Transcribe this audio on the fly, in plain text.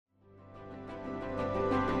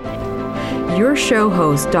Your show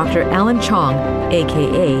host, Dr. Alan Chong,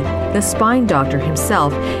 aka the Spine Doctor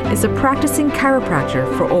himself, is a practicing chiropractor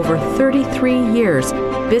for over 33 years,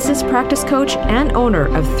 business practice coach, and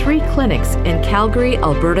owner of 3 clinics in Calgary,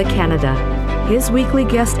 Alberta, Canada. His weekly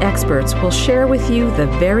guest experts will share with you the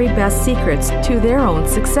very best secrets to their own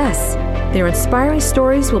success. Their inspiring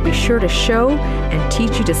stories will be sure to show and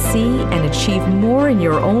teach you to see and achieve more in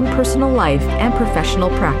your own personal life and professional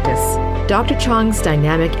practice. Dr. Chong's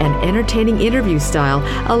dynamic and entertaining interview style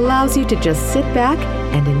allows you to just sit back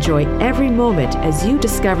and enjoy every moment as you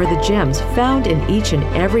discover the gems found in each and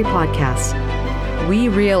every podcast. We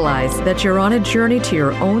realize that you're on a journey to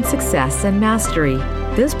your own success and mastery.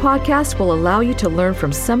 This podcast will allow you to learn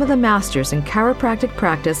from some of the masters in chiropractic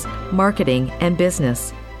practice, marketing, and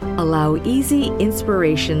business. Allow easy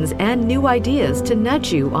inspirations and new ideas to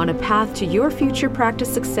nudge you on a path to your future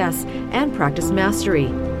practice success and practice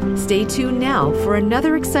mastery. Stay tuned now for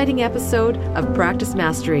another exciting episode of Practice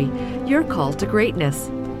Mastery, your call to greatness.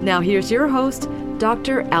 Now here's your host,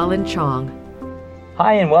 Dr. Alan Chong.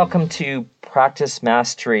 Hi, and welcome to Practice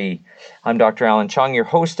Mastery. I'm Dr. Alan Chong, your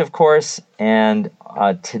host, of course, and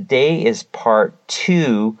today is part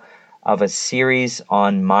 2 of a series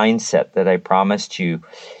on mindset that I promised you.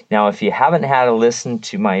 Now, if you haven't had a listen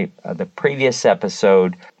to the previous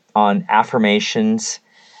episode on affirmations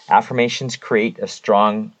create a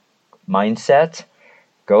strong mindset,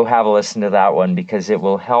 go have a listen to that one because it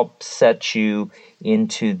will help set you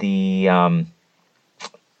into the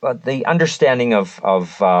understanding of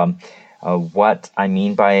what I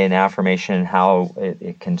mean by an affirmation and how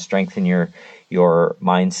it can strengthen your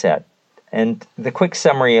mindset. And the quick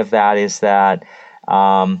summary of that is that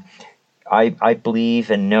I believe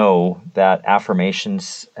and know that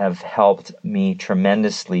affirmations have helped me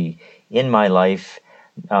tremendously in my life,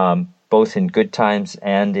 both in good times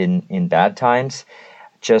and in bad times,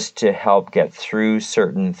 just to help get through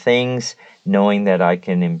certain things, knowing that I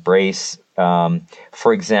can embrace.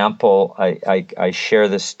 For example, I share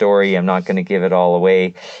this story, I'm not going to give it all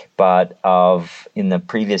away, but in the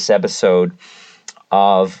previous episode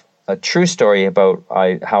of a true story about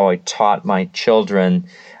how I taught my children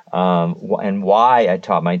and why I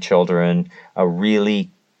taught my children a really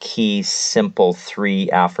key, simple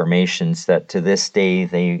 3 affirmations that to this day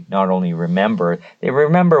they not only remember, they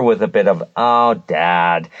remember with a bit of, oh,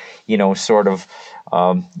 Dad, sort of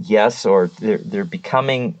yes, or they're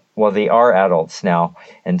becoming, well, they are adults now,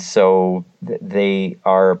 and so they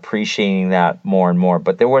are appreciating that more and more.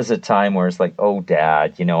 But there was a time where it's like, oh,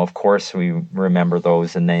 Dad, of course we remember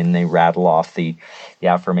those, and then they rattle off the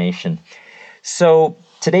affirmation. So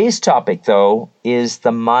today's topic, though, is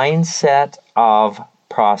the mindset of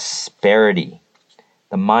prosperity.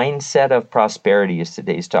 The mindset of prosperity is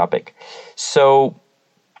today's topic. So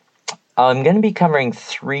I'm going to be covering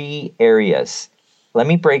 3 areas. Let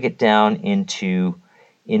me break it down into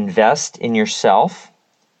invest in yourself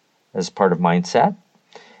as part of mindset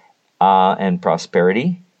and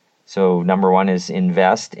prosperity. So number 1 is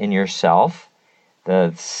invest in yourself.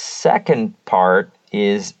 The second part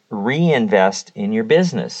is reinvest in your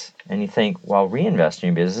business. And you think, well, reinvest in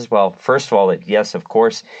your business. Well, first of all, yes, of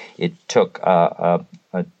course, it took a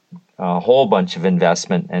whole bunch of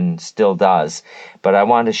investment and still does. But I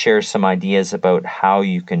want to share some ideas about how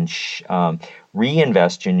you can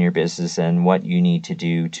reinvest in your business and what you need to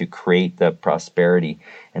do to create the prosperity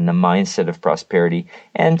and the mindset of prosperity.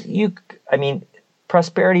 And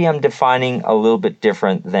prosperity I'm defining a little bit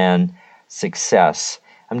different than success.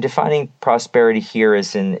 I'm defining prosperity here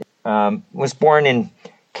as was born in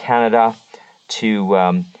Canada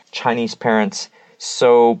to Chinese parents.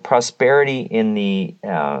 So prosperity in the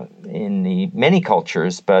many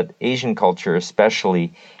cultures, but Asian culture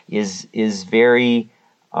especially, is very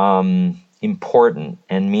important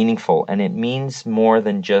and meaningful, and it means more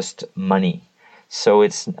than just money. So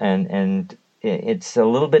it's it's a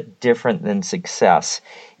little bit different than success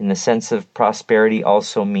in the sense of prosperity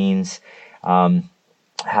also means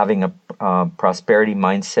having a prosperity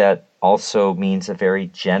mindset also means a very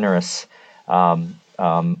generous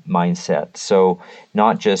mindset. So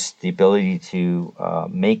not just the ability to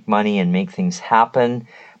make money and make things happen,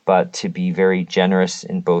 but to be very generous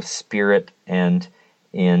in both spirit and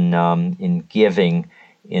in giving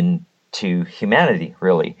into humanity,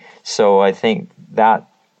 really. So I think that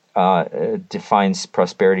defines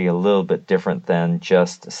prosperity a little bit different than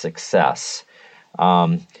just success.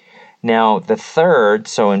 Now, the third,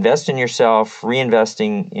 so invest in yourself,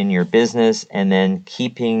 reinvesting in your business, and then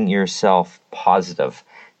keeping yourself positive.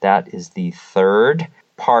 That is the third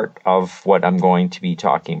part of what I'm going to be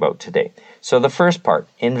talking about today. So the first part,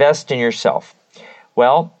 invest in yourself.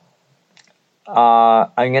 Well,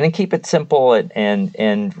 I'm going to keep it simple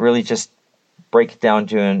and really just break it down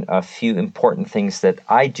to a few important things that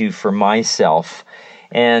I do for myself.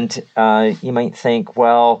 And you might think,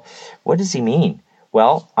 well, what does he mean?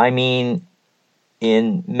 Well, I mean,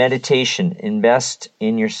 in meditation, invest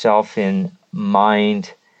in yourself in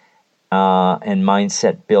mind and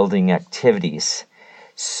mindset building activities.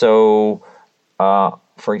 So,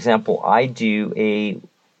 for example, I do a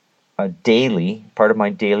daily, part of my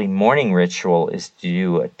daily morning ritual is to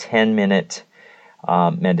do a 10-minute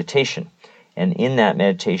meditation. And in that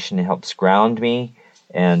meditation, it helps ground me.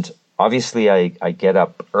 And obviously, I get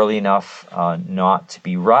up early enough not to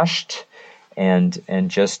be rushed. And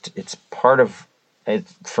just, it's part of,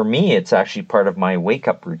 for me, it's actually part of my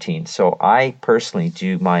wake-up routine. So I personally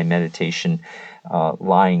do my meditation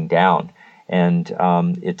lying down. And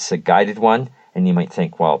it's a guided one. And you might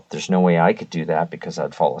think, well, there's no way I could do that because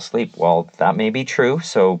I'd fall asleep. Well, that may be true.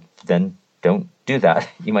 So then don't do that.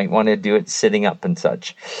 You might want to do it sitting up and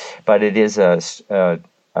such. But it is a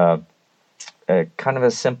kind of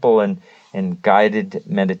a simple and guided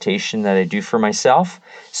meditation that I do for myself.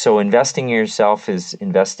 So investing in yourself is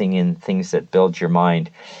investing in things that build your mind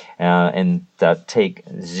and that take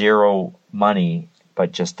zero money,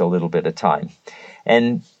 but just a little bit of time.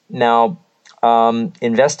 And now,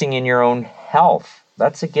 investing in your own health,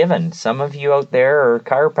 that's a given. Some of you out there are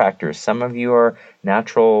chiropractors. Some of you are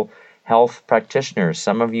natural health practitioners.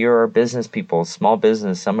 Some of you are business people, small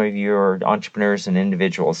business. Some of you are entrepreneurs and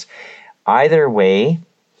individuals. Either way,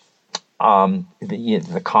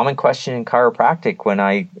 the common question in chiropractic when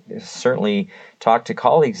I certainly talk to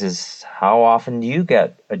colleagues is, how often do you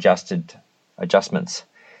get adjustments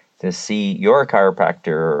to see your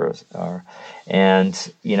chiropractor?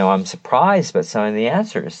 And, I'm surprised by some of the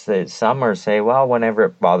answers. That some are say, well, whenever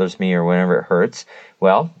it bothers me or whenever it hurts.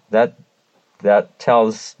 Well, that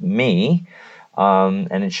tells me,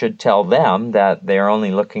 and it should tell them, that they're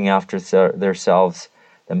only looking after themselves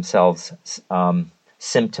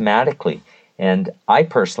symptomatically. And I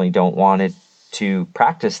personally don't want it to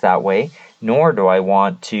practice that way, nor do I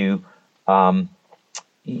want to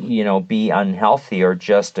be unhealthy or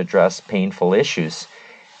just address painful issues.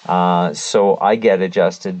 So I get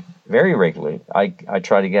adjusted very regularly. I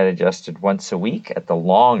try to get adjusted once a week, at the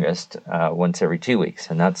longest, once every 2 weeks.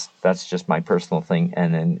 And that's just my personal thing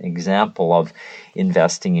and an example of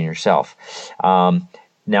investing in yourself.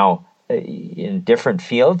 Now, in different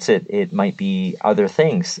fields, it might be other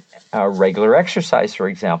things. Regular exercise, for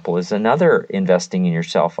example, is another investing in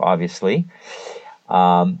yourself, obviously.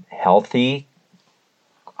 Healthy,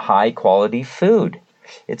 high-quality food.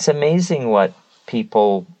 It's amazing what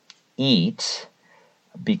people eat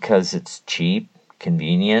because it's cheap,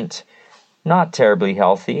 convenient, not terribly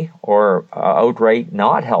healthy, or outright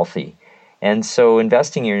not healthy. And so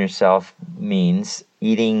investing in yourself means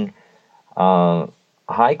eating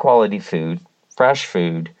high-quality food, fresh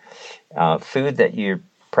food, food that you're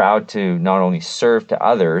proud to not only serve to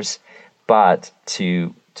others, but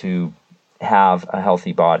to have a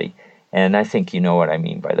healthy body. And I think you know what I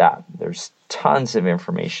mean by that. There's tons of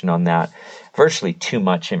information on that, virtually too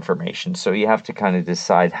much information. So you have to kind of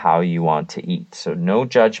decide how you want to eat. So no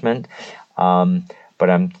judgment, but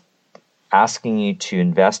I'm asking you to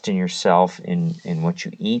invest in yourself, in what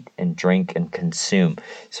you eat and drink and consume.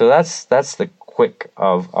 So that's the quick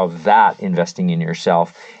of that, investing in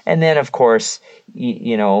yourself. And then, of course,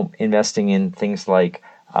 investing in things like,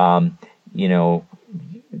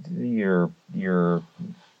 your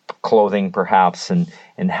clothing perhaps, and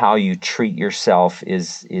how you treat yourself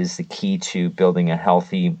is the key to building a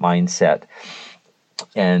healthy mindset.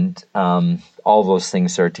 And all those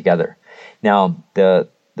things are together. Now, the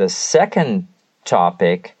second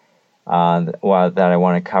topic that I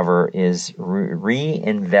want to cover is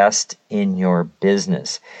reinvest in your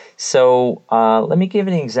business. So let me give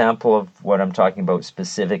an example of what I'm talking about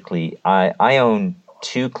specifically. I own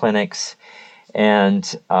 2 clinics and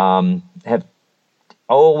have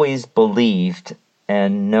always believed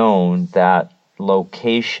and known that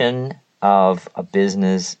location of a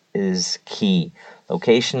business is key.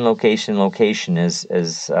 Location, as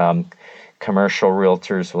commercial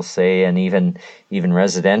realtors will say, and even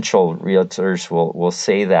residential realtors will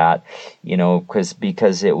say that,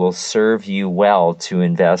 because it will serve you well to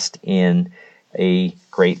invest in a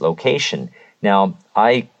great location. Now,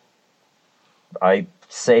 I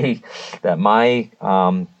say that my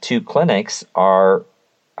 2 clinics are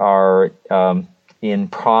in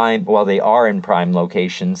prime. Well, they are in prime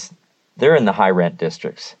locations. They're in the high rent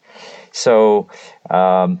districts. So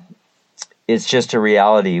it's just a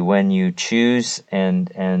reality when you choose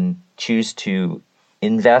to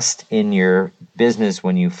invest in your business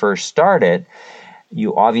when you first start it,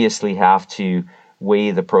 you obviously have to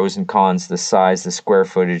weigh the pros and cons, the size, the square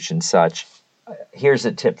footage, and such. Here's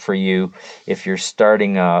a tip for you if you're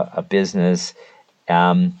starting a business.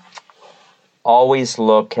 Always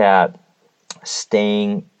look at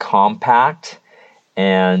staying compact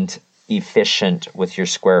and efficient with your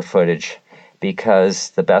square footage,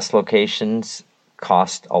 because the best locations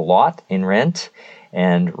cost a lot in rent,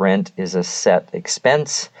 and rent is a set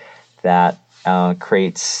expense that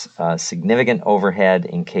creates significant overhead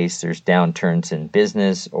in case there's downturns in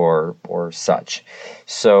business or such.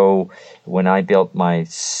 So when I built my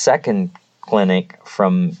second clinic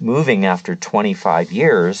from moving after 25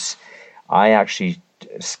 years, I actually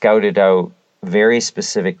scouted out very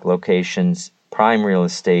specific locations, prime real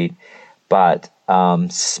estate, but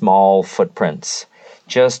small footprints,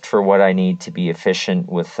 just for what I need to be efficient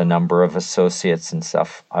with the number of associates and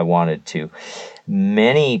stuff I wanted to.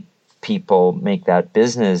 Many people make that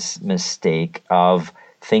business mistake of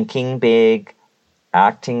thinking big,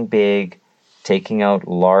 acting big, taking out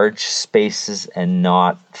large spaces and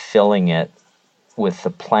not filling it with the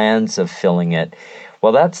plans of filling it.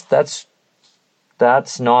 Well, that's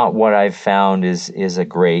not what I've found is a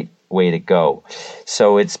great way to go.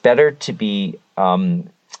 So it's better to be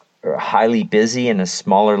highly busy in a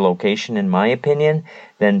smaller location, in my opinion,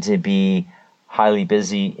 than to be highly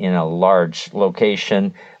busy in a large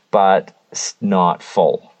location, but not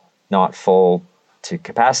full to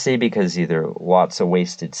capacity, because either lots of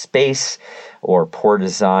wasted space or poor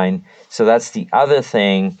design. So that's the other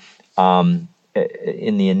thing. In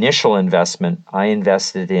the initial investment, I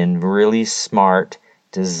invested in really smart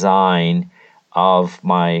design of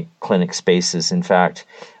my clinic spaces. In fact,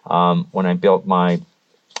 when I built my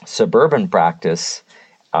suburban practice,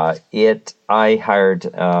 I hired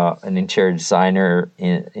an interior designer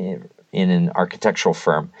in an architectural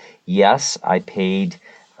firm. Yes, I paid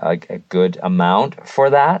a good amount for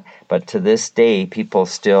that, but to this day, people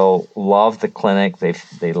still love the clinic.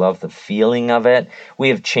 They love the feeling of it. We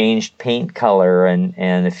have changed paint color and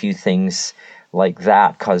a few things like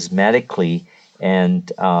that cosmetically, and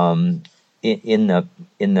in the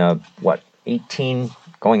 18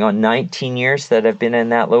 going on 19 years that I've been in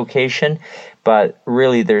that location. But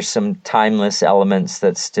really, there's some timeless elements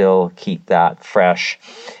that still keep that fresh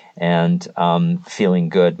and feeling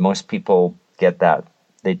good. Most people get that.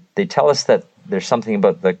 They tell us that there's something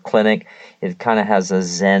about the clinic. It kind of has a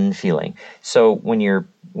Zen feeling. So when you're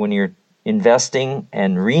investing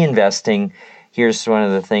and reinvesting, here's one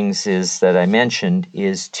of the things is that I mentioned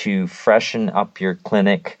is to freshen up your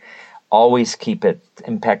clinic. Always keep it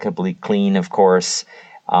impeccably clean, of course.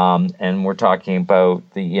 And we're talking about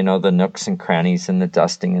the nooks and crannies and the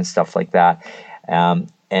dusting and stuff like that.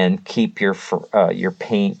 And keep your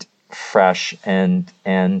paint fresh and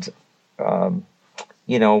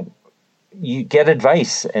you get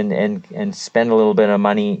advice and spend a little bit of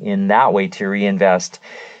money in that way to reinvest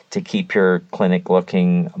to keep your clinic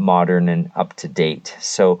looking modern and up to date.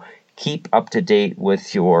 So keep up to date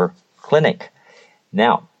with your clinic.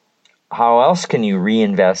 Now, how else can you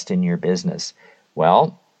reinvest in your business?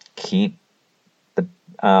 Well,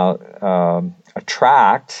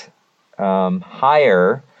 attract,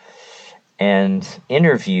 hire, and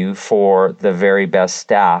interview for the very best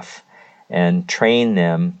staff and train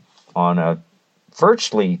them on a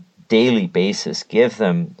virtually daily basis. Give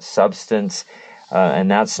them substance,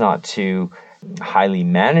 and that's not to highly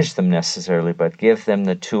manage them necessarily, but give them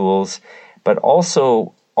the tools, but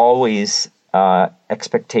also always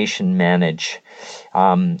expectation manage.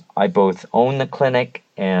 I both own the clinic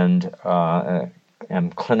and am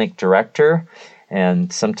clinic director,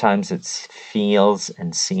 and sometimes it feels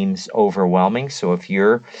and seems overwhelming. So if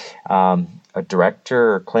you're a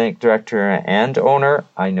director or clinic director and owner,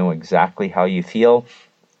 I know exactly how you feel.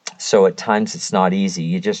 So at times it's not easy.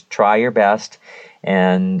 You just try your best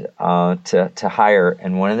and to hire.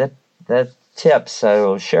 And one of the tips I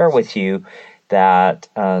will share with you that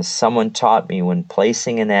someone taught me when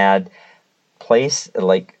placing an ad,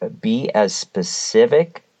 be as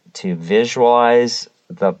specific to visualize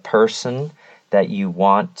the person that you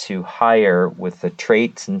want to hire with the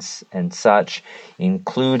traits and such,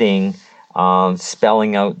 including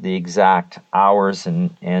spelling out the exact hours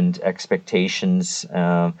and expectations,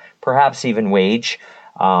 perhaps even wage,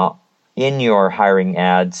 in your hiring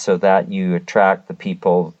ad so that you attract the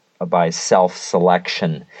people by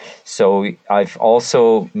self-selection. So I've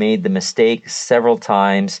also made the mistake several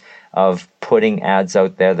times of putting ads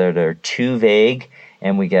out there that are too vague,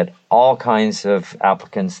 and we get all kinds of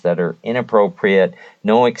applicants that are inappropriate,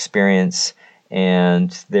 no experience,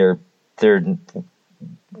 and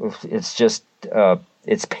it's just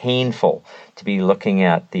it's painful to be looking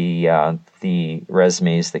at the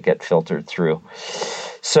resumes that get filtered through.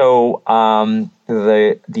 So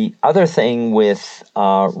the other thing with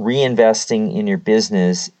reinvesting in your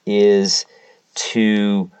business is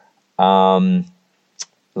to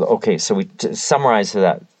to summarize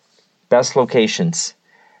that, best locations.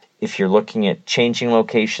 If you're looking at changing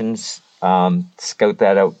locations, scout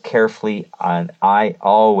that out carefully. And I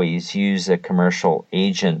always use a commercial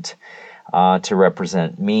agent to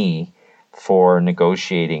represent me for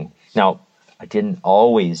negotiating. Now, I didn't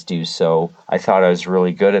always do so. I thought I was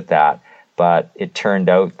really good at that, but it turned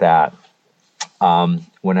out that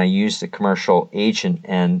when I used a commercial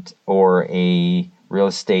agent or a real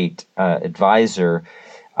estate advisor,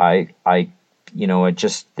 they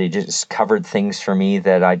just covered things for me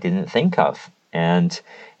that I didn't think of, and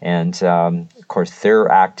of course they're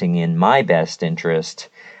acting in my best interest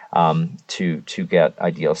to get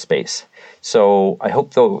ideal space. So I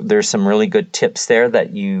hope there's some really good tips there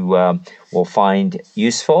that you will find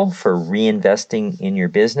useful for reinvesting in your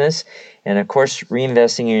business. And of course,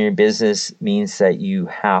 reinvesting in your business means that you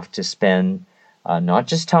have to spend not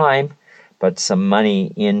just time, but some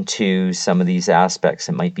money into some of these aspects.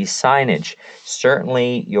 It might be signage.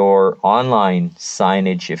 Certainly your online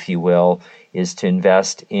signage, if you will, is to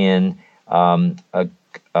invest in a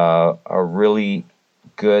really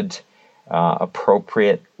good,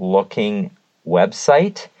 appropriate looking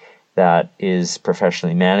website that is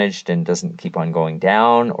professionally managed and doesn't keep on going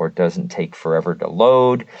down or doesn't take forever to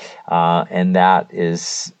load. And that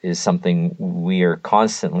is something we are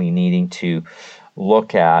constantly needing to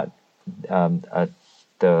look at,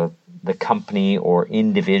 the company or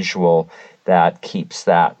individual that keeps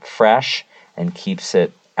that fresh and keeps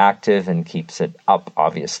it active and keeps it up,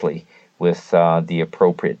 obviously, with the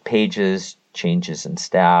appropriate pages, changes in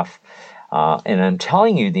staff. And I'm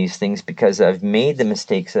telling you these things because I've made the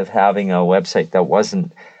mistakes of having a website that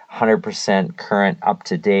wasn't 100% current, up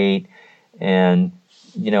to date, and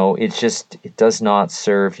it does not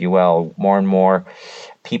serve you well. More and more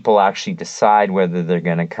people actually decide whether they're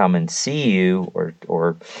going to come and see you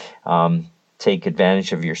or take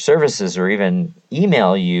advantage of your services or even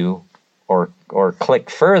email you or click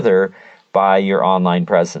further by your online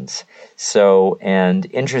presence. So, and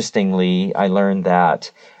interestingly, I learned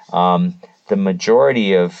that the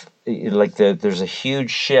majority of, there's a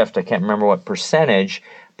huge shift, I can't remember what percentage,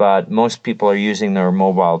 but most people are using their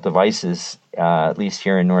mobile devices, at least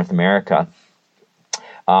here in North America,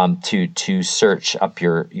 to search up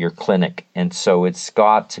your clinic. And so it's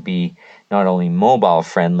got to be not only mobile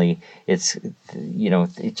friendly,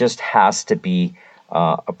 it just has to be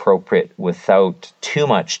appropriate without too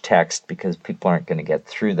much text, because people aren't going to get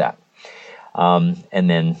through that. And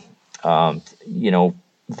then,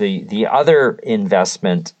 the other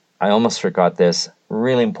investment, I almost forgot this,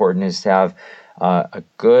 really important, is to have a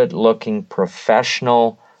good looking,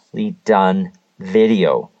 professionally done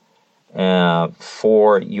video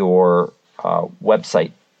for your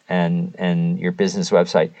website and your business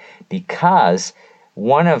website, because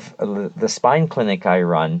one of the spine clinic I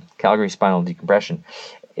run, Calgary Spinal Decompression,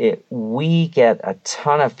 we get a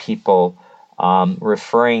ton of people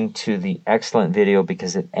referring to the excellent video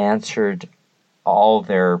because it answered all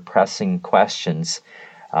their pressing questions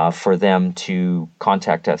for them to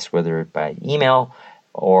contact us, whether by email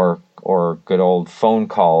or good old phone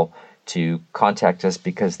call, to contact us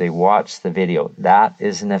because they watched the video. That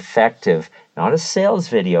is an effective, not a sales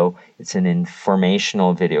video, it's an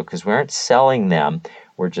informational video, because we aren't selling them.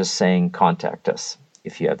 We're just saying, contact us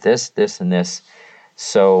if you have this, this, and this.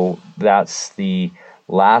 So that's the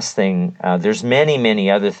last thing. There's many, many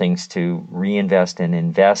other things to reinvest and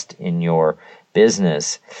invest in your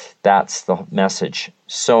business. That's the message.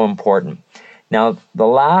 So important. Now, the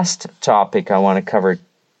last topic I want to cover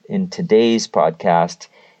in today's podcast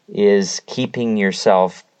is keeping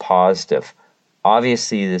yourself positive.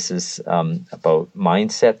 Obviously, this is about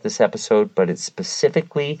mindset, this episode, but it's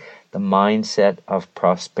specifically the mindset of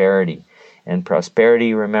prosperity. And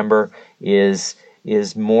prosperity, remember, is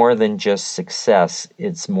more than just success.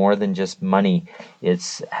 It's more than just money.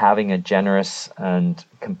 It's having a generous and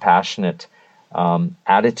compassionate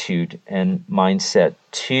attitude and mindset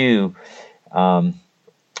to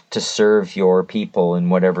serve your people in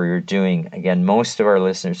whatever you're doing. Again, most of our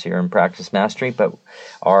listeners here in Practice Mastery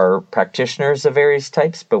are practitioners of various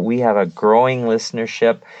types, but we have a growing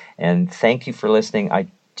listenership, and thank you for listening. I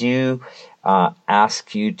do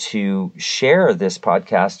ask you to share this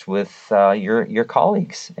podcast with your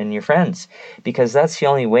colleagues and your friends, because that's the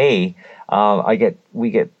only way. We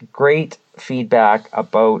get great feedback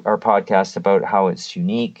about our podcast, about how it's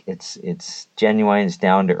unique, it's genuine, it's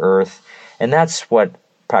down to earth, And that's what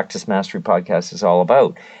Practice Mastery Podcast is all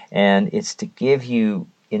about. And it's to give you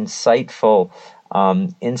insightful,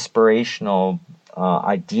 inspirational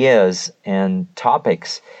ideas and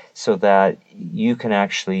topics so that you can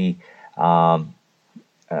actually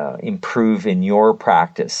improve in your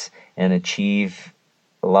practice and achieve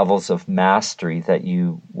levels of mastery that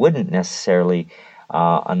you wouldn't necessarily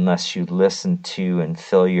unless you listen to and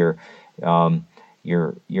fill your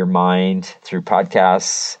mind through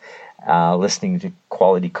podcasts, listening to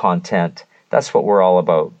quality content. That's what we're all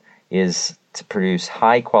about, is to produce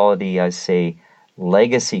high quality, I say,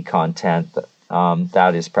 legacy content.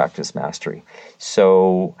 That is Practice Mastery.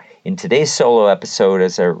 So in today's solo episode,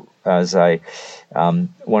 as I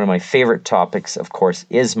one of my favorite topics, of course,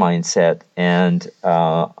 is mindset, and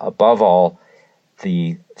above all,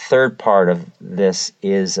 the third part of this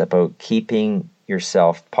is about keeping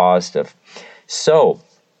yourself positive. So,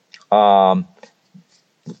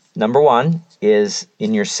 number one is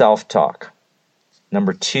in your self-talk.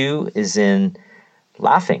 Number two is in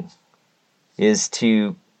laughing, is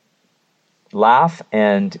to laugh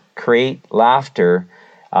and create laughter,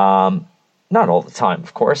 not all the time,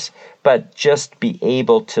 of course, but just be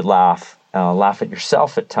able to laugh at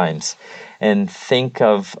yourself at times, and think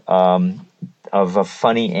of a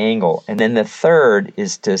funny angle. And then the third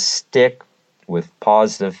is to stick with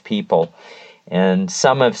positive people. And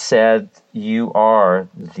some have said you are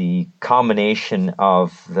the combination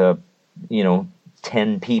of the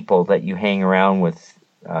 10 people that you hang around with,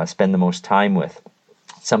 spend the most time with.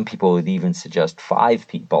 Some people would even suggest 5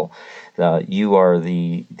 people. You are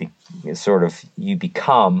the sort of, you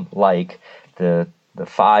become like the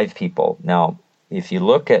 5 people. Now, if you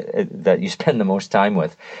look at that you spend the most time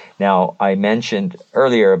with. Now, I mentioned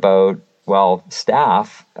earlier about,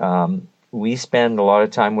 staff. We spend a lot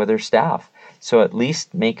of time with our staff. So at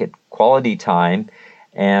least make it quality time,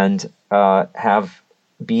 and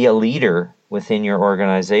be a leader within your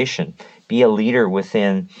organization. Be a leader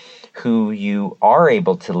within who you are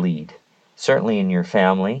able to lead, certainly in your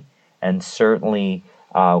family, and certainly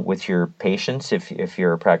with your patients if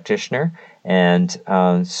you're a practitioner, and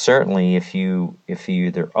certainly if you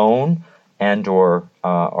either own and or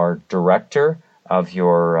are director of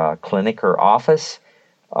your clinic or office.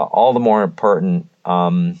 All the more important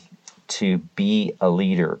to be a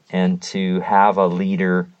leader and to have a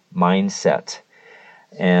leader mindset.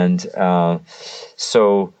 And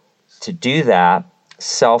so to do that,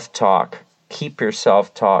 self-talk, keep your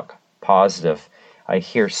self-talk positive. I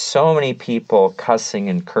hear so many people cussing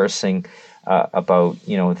and cursing about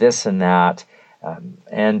this and that,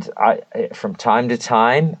 and I from time to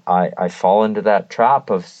time I fall into that trap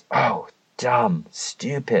of, oh, dumb,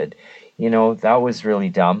 stupid, that was really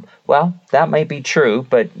dumb. Well, that might be true,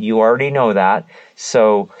 but you already know that.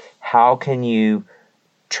 So how can you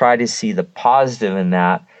try to see the positive in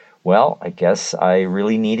that? Well, I guess I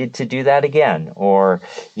really needed to do that again, or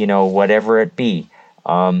whatever it be,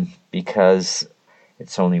 because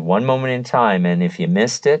it's only one moment in time, and if you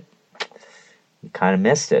missed it, you kind of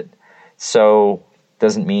missed it. So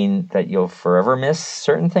doesn't mean that you'll forever miss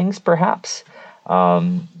certain things, perhaps,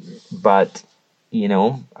 but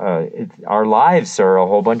our lives are a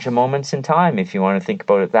whole bunch of moments in time, if you want to think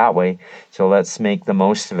about it that way. So let's make the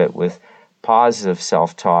most of it with positive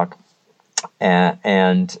self-talk,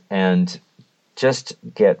 and just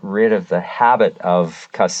get rid of the habit of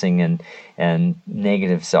cussing and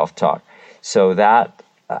negative self-talk. So that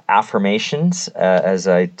affirmations, as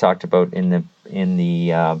I talked about in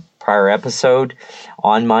the prior episode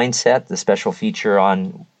on mindset, the special feature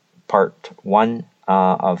on part 1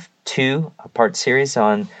 of 2, a part series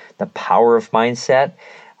on the power of mindset.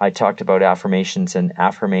 I talked about affirmations, and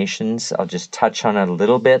affirmations, I'll just touch on it a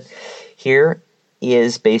little bit here,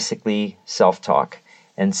 is basically self-talk.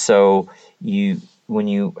 And so when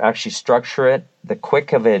you actually structure it, the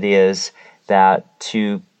quick of it is that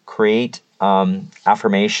to create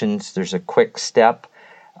affirmations, there's a quick step,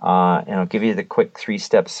 and I'll give you the quick 3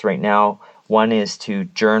 steps right now. 1 is to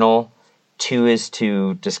journal, 2 is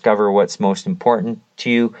to discover what's most important to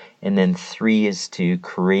you, and then 3 is to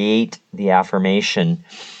create the affirmation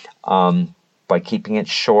by keeping it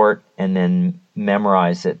short, and then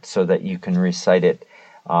memorize it so that you can recite it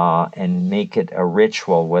and make it a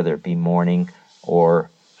ritual, whether it be morning or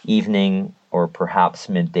evening or perhaps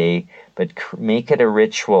midday, but make it a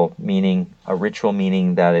ritual, meaning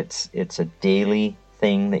that it's a daily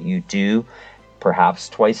thing that you do, perhaps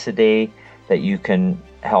twice a day, that you can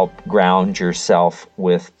help ground yourself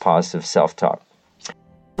with positive self-talk.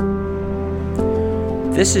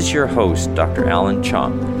 This is your host, Dr. Alan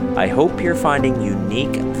Chong. I hope you're finding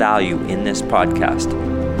unique value in this podcast.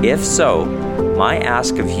 If so, My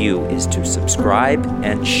ask of you is to subscribe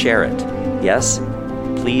and share it. Yes,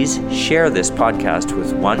 please share this podcast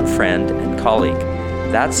with one friend and colleague.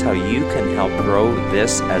 That's how you can help grow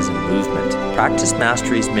this as a movement. Practice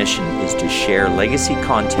Mastery's mission is to share legacy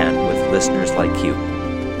content with listeners like you.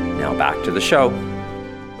 Now back to the show.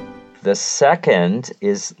 The second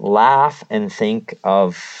is laugh and think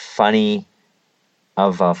of a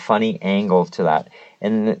funny angle to that.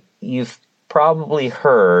 And you've probably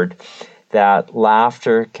heard that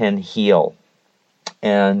laughter can heal.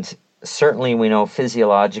 And certainly we know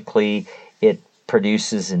physiologically it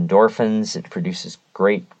produces endorphins, it produces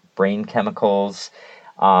great brain chemicals,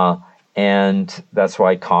 and that's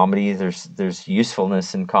why comedy, there's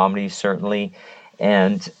usefulness in comedy, certainly.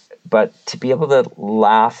 But to be able to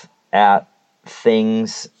laugh at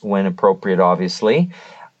things when appropriate, obviously,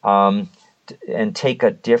 and take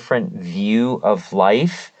a different view of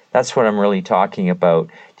life, that's what I'm really talking about,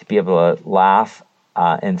 to be able to laugh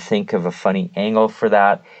and think of a funny angle for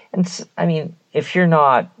that. And I mean, if you're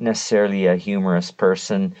not necessarily a humorous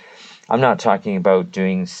person, I'm not talking about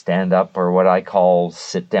doing stand-up or what I call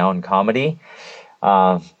sit-down comedy,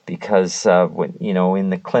 because when, in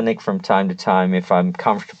the clinic from time to time, if I'm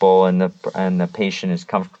comfortable and the patient is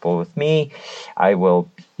comfortable with me, I will,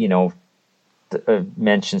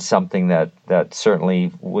 mention something that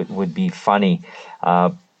certainly would be funny.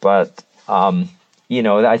 But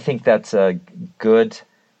I think that's a good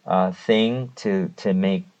thing to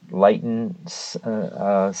make lighten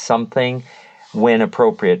something when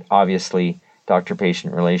appropriate. Obviously,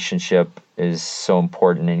 doctor-patient relationship is so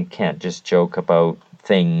important, and you can't just joke about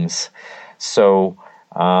things. So,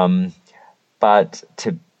 I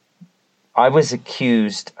was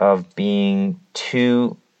accused of being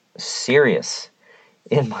too serious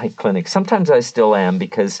in my clinic. Sometimes I still am,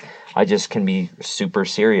 because I just can be super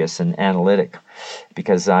serious and analytic,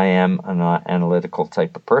 because I am an analytical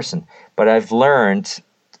type of person. But I've learned,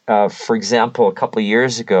 for example, a couple of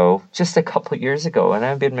years ago, and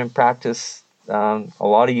I've been in practice a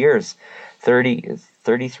lot of years,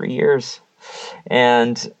 33 years.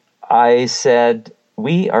 And I said,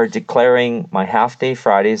 we are declaring my half-day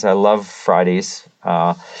Fridays. I love Fridays.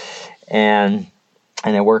 And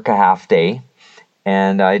I work a half day.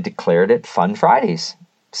 And I declared it Fun Fridays.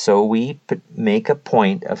 So we make a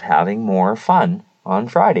point of having more fun on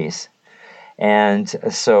Fridays. And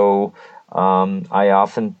so I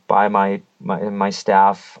often buy my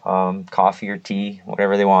staff coffee or tea,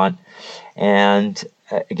 whatever they want. And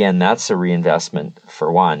again, that's a reinvestment,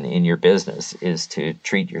 for one, in your business, is to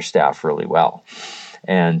treat your staff really well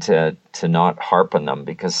and to not harp on them,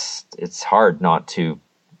 because it's hard not to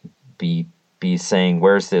be saying,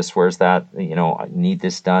 where's this, where's that, I need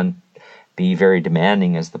this done, be very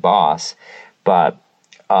demanding as the boss. But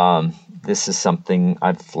this is something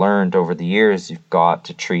I've learned over the years. You've got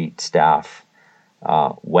to treat staff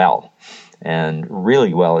well, and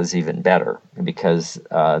really well is even better, because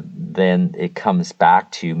then it comes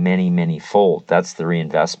back to many, many fold. That's the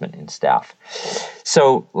reinvestment in staff.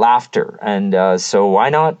 So laughter, and so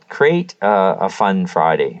why not create a fun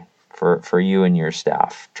Friday for you and your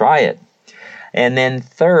staff? Try it. And then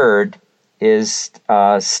third is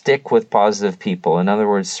stick with positive people. In other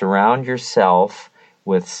words, surround yourself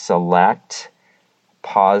with select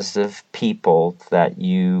positive people that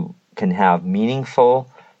you can have meaningful,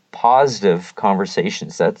 positive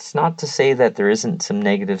conversations. That's not to say that there isn't some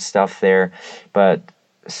negative stuff there, but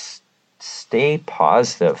stay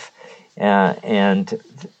positive. And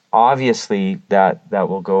obviously that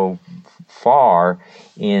will go far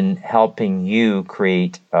in helping you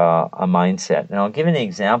create a mindset. And I'll give an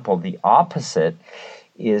example. The opposite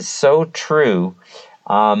is so true.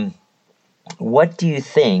 What do you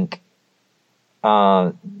think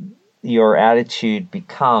your attitude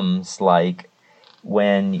becomes like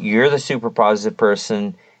when you're the super positive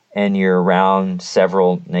person and you're around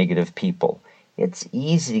several negative people? It's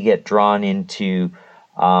easy to get drawn into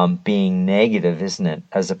being negative, isn't it?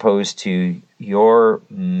 As opposed to your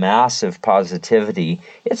massive positivity.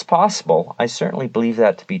 It's possible. I certainly believe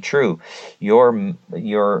that to be true.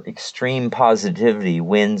 Your extreme positivity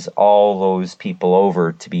wins all those people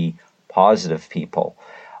over to be positive people.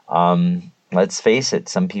 Let's face it,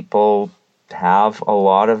 some people have a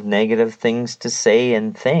lot of negative things to say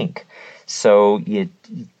and think. So you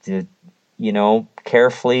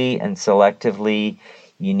carefully and selectively,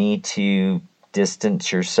 you need to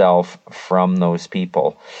distance yourself from those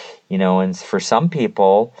people. And for some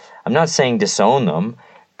people, I'm not saying disown them,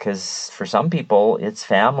 because for some people it's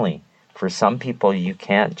family. For some people, you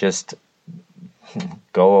can't just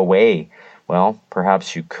go away. Well,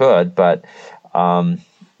 perhaps you could, but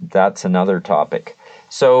that's another topic.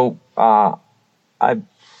 So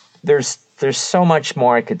there's so much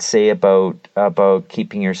more I could say about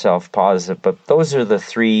keeping yourself positive, but those are the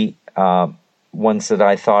three ones that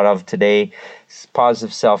I thought of today.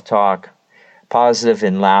 Positive self-talk, positive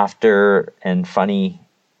in laughter and funny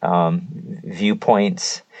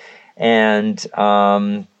viewpoints, and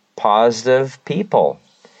positive people.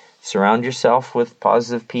 Surround yourself with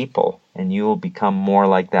positive people, and you will become more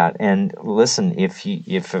like that. And listen, if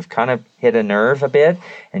you've kind of hit a nerve a bit,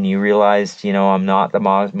 and you realized, I'm not the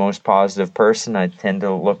most positive person, I tend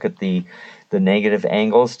to look at the negative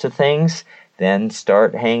angles to things, then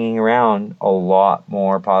start hanging around a lot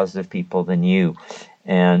more positive people than you,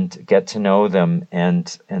 and get to know them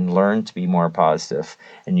and learn to be more positive.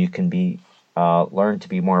 And you can learn to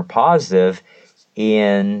be more positive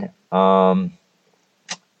in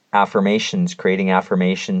affirmations, creating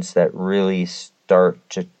affirmations that really start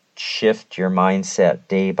to shift your mindset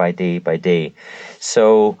day by day by day.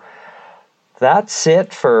 So that's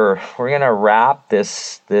it we're going to wrap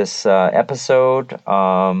this episode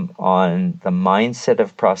on the mindset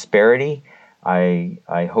of prosperity.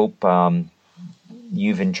 I hope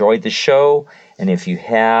you've enjoyed the show, and if you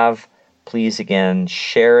have, please again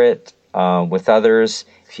share it with others.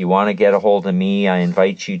 If you want to get a hold of me, I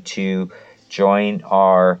invite you to join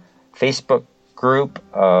our Facebook group,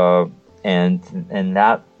 and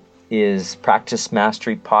that is Practice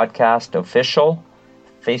Mastery Podcast Official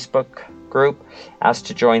Facebook group. Ask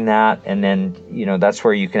to join that, and then that's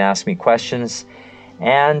where you can ask me questions,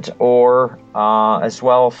 or as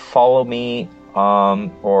well follow me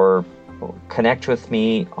or connect with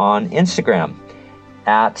me on Instagram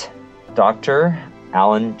at Dr.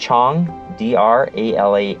 Alan Chong,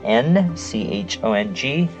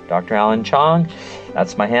 DRALANCHONG, Dr. Alan Chong.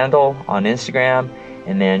 That's my handle on Instagram.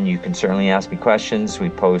 And then you can certainly ask me questions. We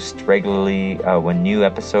post regularly when new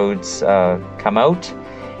episodes come out.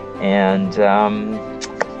 And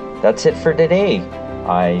that's it for today.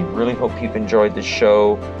 I really hope you've enjoyed the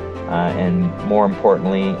show. And more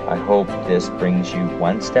importantly, I hope this brings you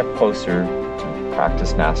one step closer to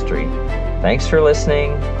practice mastery. Thanks for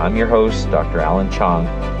listening. I'm your host, Dr. Alan Chong.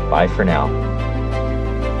 Bye for now.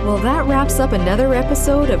 Well, that wraps up another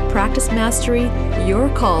episode of Practice Mastery, Your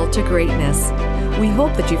Call to Greatness. We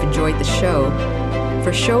hope that you've enjoyed the show.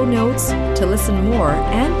 For show notes, to listen more,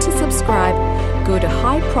 and to subscribe, go to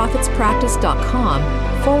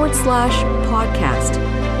highprofitspractice.com/podcast.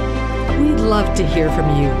 We'd love to hear from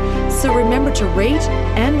you, so remember to rate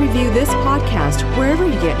and review this podcast wherever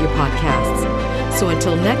you get your podcasts. So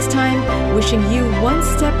until next time, wishing you one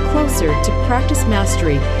step closer to Practice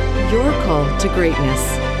Mastery, your call to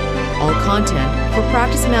greatness. All content for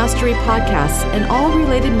Practice Mastery podcasts and all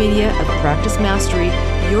related media of Practice Mastery,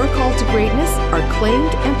 Your Call to Greatness are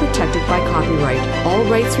claimed and protected by copyright. All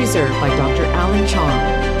rights reserved by Dr. Alan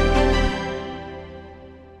Chong.